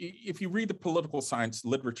that if you read the political science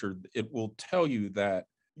literature, it will tell you that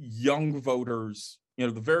young voters, the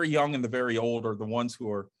very young and the very old are the ones who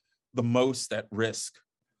are the most at risk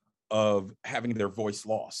of having their voice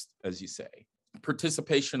lost, as you say.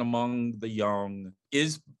 Participation among the young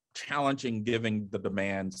is challenging given the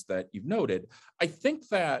demands that you've noted. I think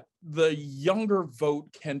that the younger vote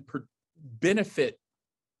can benefit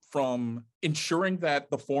from ensuring that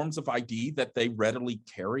the forms of ID that they readily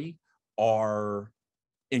carry are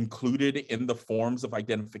included in the forms of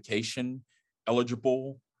identification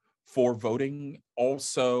eligible for voting.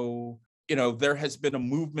 Also, there has been a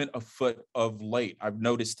movement afoot of late. I've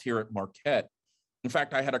noticed here at Marquette. In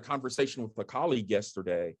fact, I had a conversation with a colleague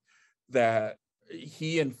yesterday that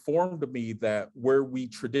he informed me that where we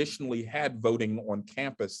traditionally had voting on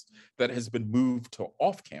campus, that has been moved to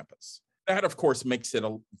off campus. That, of course, makes it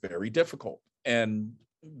very difficult. And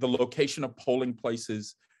the location of polling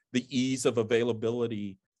places, the ease of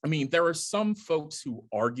availability. I mean, there are some folks who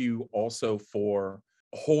argue also for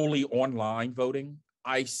wholly online voting.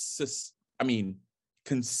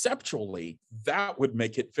 Conceptually, that would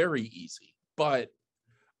make it very easy. But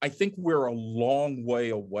I think we're a long way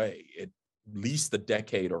away, at least a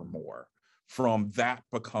decade or more, from that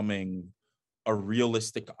becoming a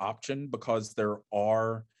realistic option, because there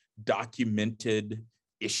are documented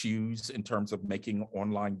issues in terms of making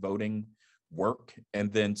online voting work.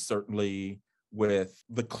 And then certainly with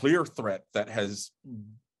the clear threat that has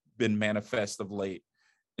been manifest of late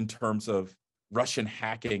in terms of Russian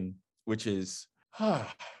hacking, which is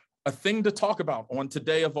a thing to talk about on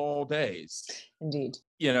today of all days. Indeed.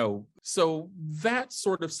 So that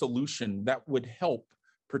sort of solution that would help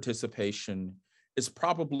participation is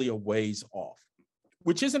probably a ways off,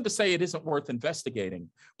 which isn't to say it isn't worth investigating,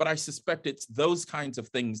 but I suspect it's those kinds of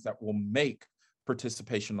things that will make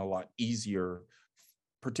participation a lot easier,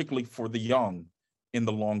 particularly for the young in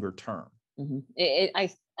the longer term. Mm-hmm.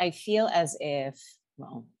 I feel as if,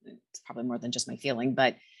 well, it's probably more than just my feeling,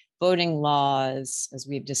 but voting laws, as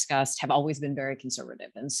we've discussed, have always been very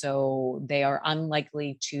conservative. And so they are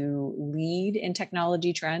unlikely to lead in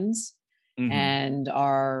technology trends, mm-hmm. and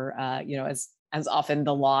are, as often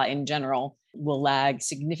the law in general will lag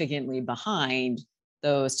significantly behind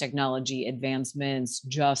those technology advancements,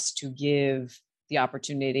 just to give the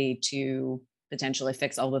opportunity to potentially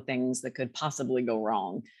fix all the things that could possibly go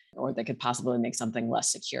wrong, or that could possibly make something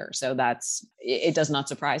less secure. So it does not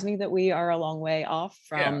surprise me that we are a long way off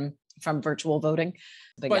from virtual voting.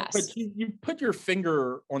 But yes. But you put your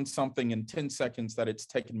finger on something in 10 seconds that it's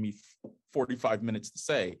taken me 45 minutes to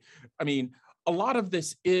say. I mean, a lot of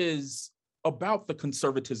this is about the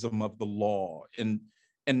conservatism of the law and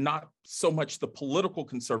not so much the political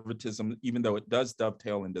conservatism, even though it does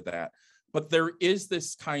dovetail into that. But there is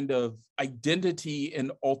this kind of identity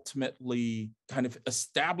and ultimately kind of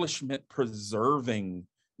establishment preserving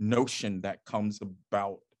notion that comes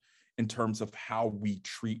about in terms of how we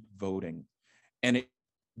treat voting. And it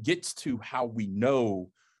gets to how we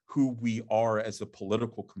know who we are as a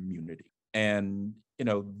political community. And,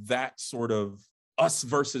 that sort of us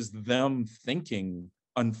versus them thinking,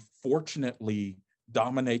 unfortunately,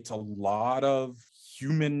 dominates a lot of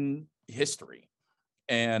human history.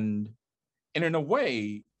 And in a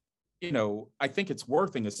way, I think it's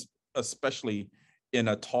worth it, especially in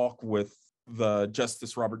a talk with the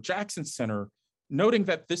Justice Robert Jackson Center, noting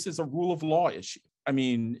that this is a rule of law issue. I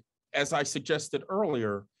mean, as I suggested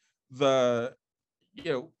earlier, the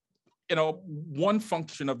one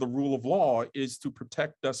function of the rule of law is to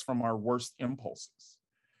protect us from our worst impulses.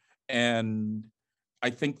 And I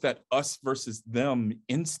think that us versus them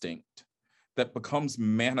instinct that becomes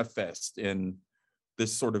manifest in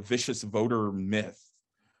this sort of vicious voter myth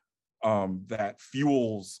that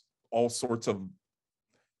fuels all sorts of,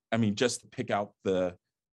 just to pick out the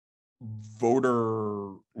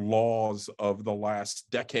voter laws of the last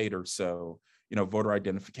decade or so, voter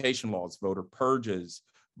identification laws, voter purges,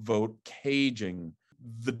 vote caging,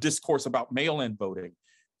 the discourse about mail-in voting,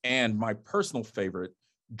 and my personal favorite,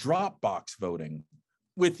 drop box voting.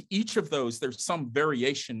 With each of those, there's some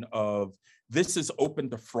variation of this is open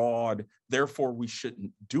to fraud, therefore we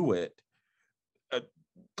shouldn't do it.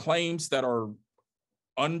 Claims that are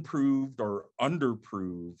unproved or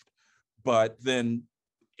underproved, but then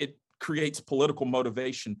it creates political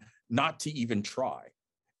motivation not to even try.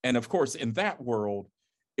 And of course, in that world,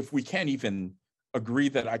 if we can't even agree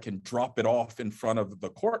that I can drop it off in front of the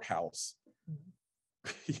courthouse,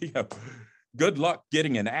 good luck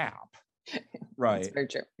getting an app. Right. That's very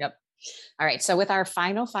true. Yep. All right. So with our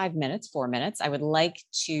final 4 minutes, I would like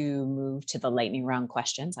to move to the lightning round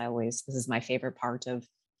questions. This is my favorite part of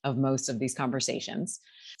most of these conversations.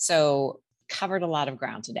 So covered a lot of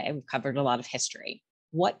ground today. We've covered a lot of history.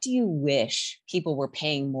 What do you wish people were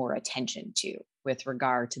paying more attention to with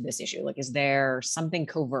regard to this issue? Like, is there something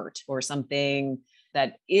covert or something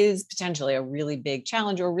that is potentially a really big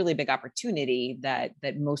challenge or a really big opportunity that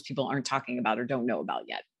most people aren't talking about or don't know about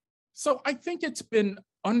yet? So I think it's been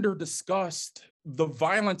under-discussed. The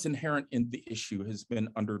violence inherent in the issue has been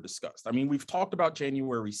under-discussed. We've talked about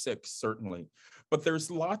January 6th, certainly, but there's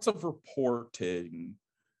lots of reporting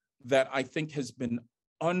that I think has been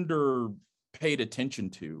paid attention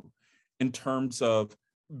to in terms of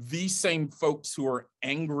these same folks who are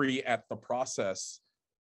angry at the process,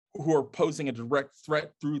 who are posing a direct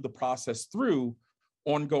threat through the process, through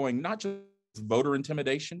ongoing, not just voter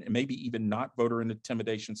intimidation, and maybe even not voter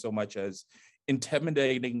intimidation so much as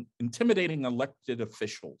intimidating elected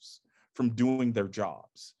officials from doing their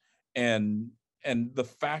jobs. And the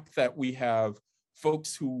fact that we have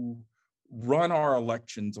folks who run our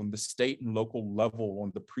elections on the state and local level,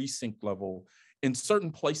 on the precinct level, in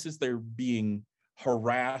certain places they're being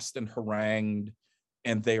harassed and harangued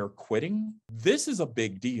and they are quitting. This is a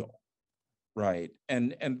big deal, right?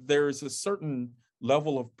 And there's a certain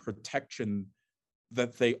level of protection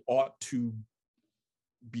that they ought to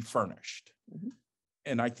be furnished. Mm-hmm.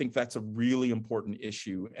 And I think that's a really important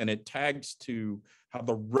issue. And it tags to how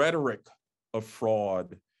the rhetoric of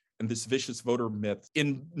fraud and this vicious voter myth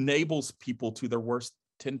enables people to their worst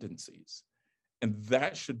tendencies. And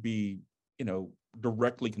that should be,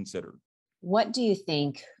 directly considered. What do you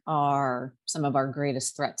think are some of our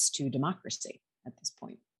greatest threats to democracy at this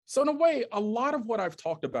point? So in a way, a lot of what I've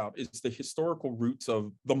talked about is the historical roots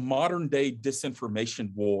of the modern day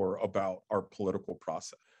disinformation war about our political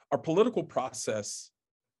process. Our political process,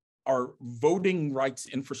 our voting rights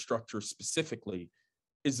infrastructure specifically,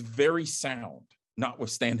 is very sound,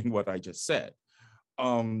 notwithstanding what I just said.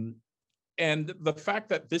 And the fact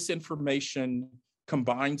that this information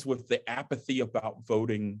combines with the apathy about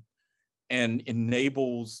voting and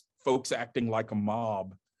enables folks acting like a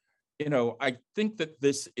mob, I think that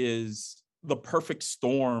this is the perfect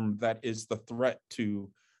storm that is the threat to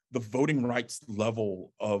the voting rights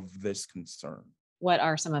level of this concern. What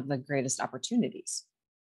are some of the greatest opportunities?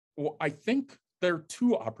 Well, I think there are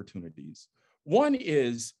two opportunities. One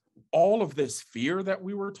is all of this fear that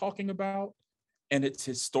we were talking about and its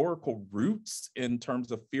historical roots in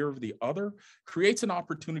terms of fear of the other creates an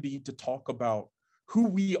opportunity to talk about who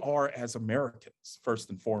we are as Americans, first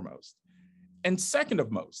and foremost. And second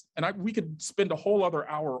of most, and we could spend a whole other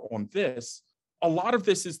hour on this, a lot of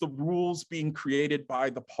this is the rules being created by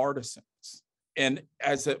the partisans and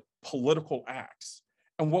as a political acts.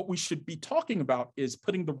 And what we should be talking about is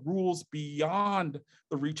putting the rules beyond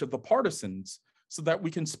the reach of the partisans so that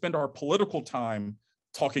we can spend our political time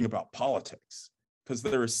talking about politics, because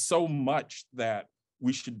there is so much that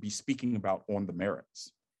we should be speaking about on the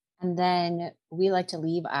merits. And then we like to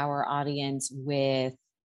leave our audience with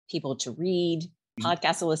people to read,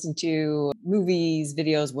 podcasts to listen to, movies,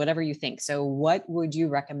 videos, whatever you think. So what would you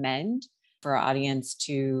recommend for our audience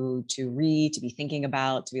to read, to be thinking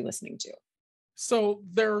about, to be listening to? So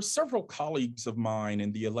there are several colleagues of mine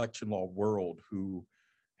in the election law world who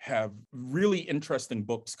have really interesting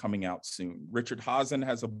books coming out soon. Richard Hazen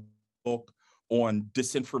has a book on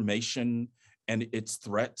disinformation and its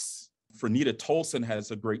threats. Franita Tolson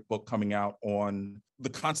has a great book coming out on the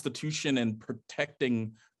Constitution and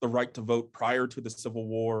protecting the right to vote prior to the Civil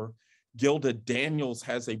War. Gilda Daniels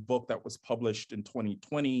has a book that was published in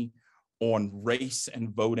 2020 on race and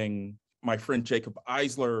voting. My friend Jacob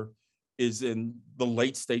Eisler is in the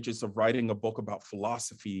late stages of writing a book about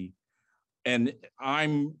philosophy. And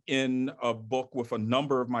I'm in a book with a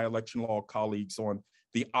number of my election law colleagues on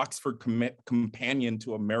the Oxford Companion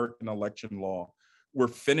to American Election Law. We're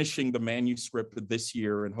finishing the manuscript this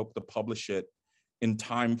year and hope to publish it in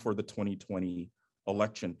time for the 2020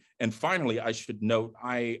 election. And finally, I should note,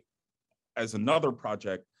 as another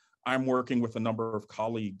project, I'm working with a number of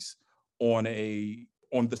colleagues on the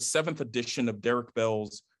 7th edition of Derek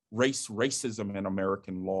Bell's Race, Racism, and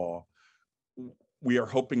American Law. We are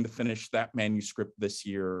hoping to finish that manuscript this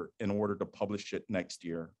year in order to publish it next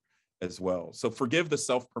year as well. So forgive the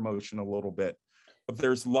self-promotion a little bit, but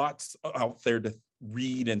there's lots out there to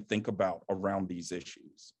read and think about around these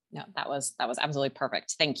issues. No, that was absolutely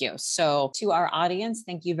perfect. Thank you. So to our audience,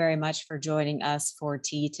 thank you very much for joining us for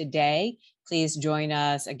Tea today. Please join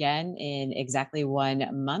us again in exactly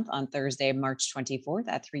 1 month on Thursday, March 24th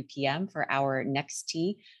at 3 p.m. for our next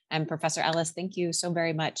Tea. And Professor Ellis, thank you so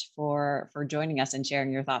very much for joining us and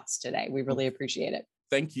sharing your thoughts today. We really appreciate it.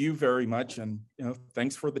 Thank you very much. And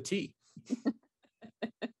thanks for the tea.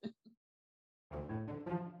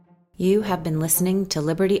 You have been listening to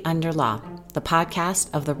Liberty Under Law, the podcast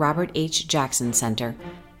of the Robert H. Jackson Center.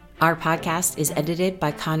 Our podcast is edited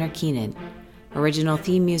by Connor Keenan. Original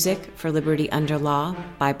theme music for Liberty Under Law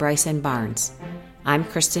by Bryson Barnes. I'm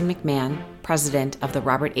Kristen McMahon, president of the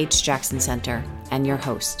Robert H. Jackson Center, and your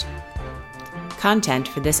host. Content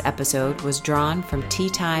for this episode was drawn from Tea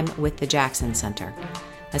Time with the Jackson Center,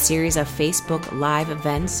 a series of Facebook Live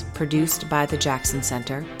events produced by the Jackson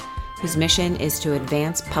Center, whose mission is to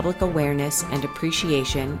advance public awareness and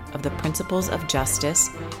appreciation of the principles of justice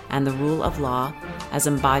and the rule of law as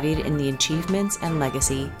embodied in the achievements and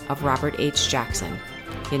legacy of Robert H. Jackson,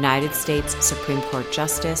 United States Supreme Court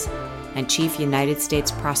Justice and Chief United States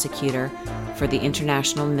Prosecutor for the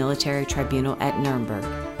International Military Tribunal at Nuremberg.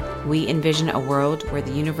 We envision a world where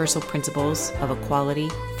the universal principles of equality,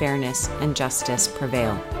 fairness, and justice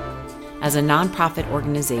prevail. As a nonprofit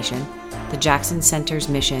organization, the Jackson Center's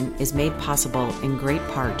mission is made possible in great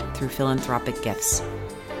part through philanthropic gifts.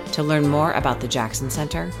 To learn more about the Jackson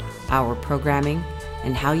Center, our programming,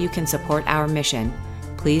 and how you can support our mission,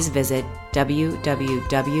 please visit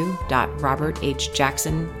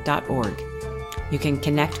www.roberthjackson.org. You can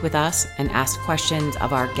connect with us and ask questions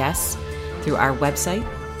of our guests through our website.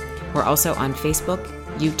 We're also on Facebook,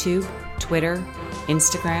 YouTube, Twitter,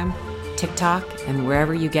 Instagram, TikTok, and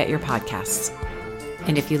wherever you get your podcasts.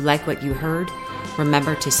 And if you like what you heard,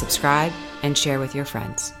 remember to subscribe and share with your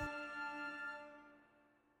friends.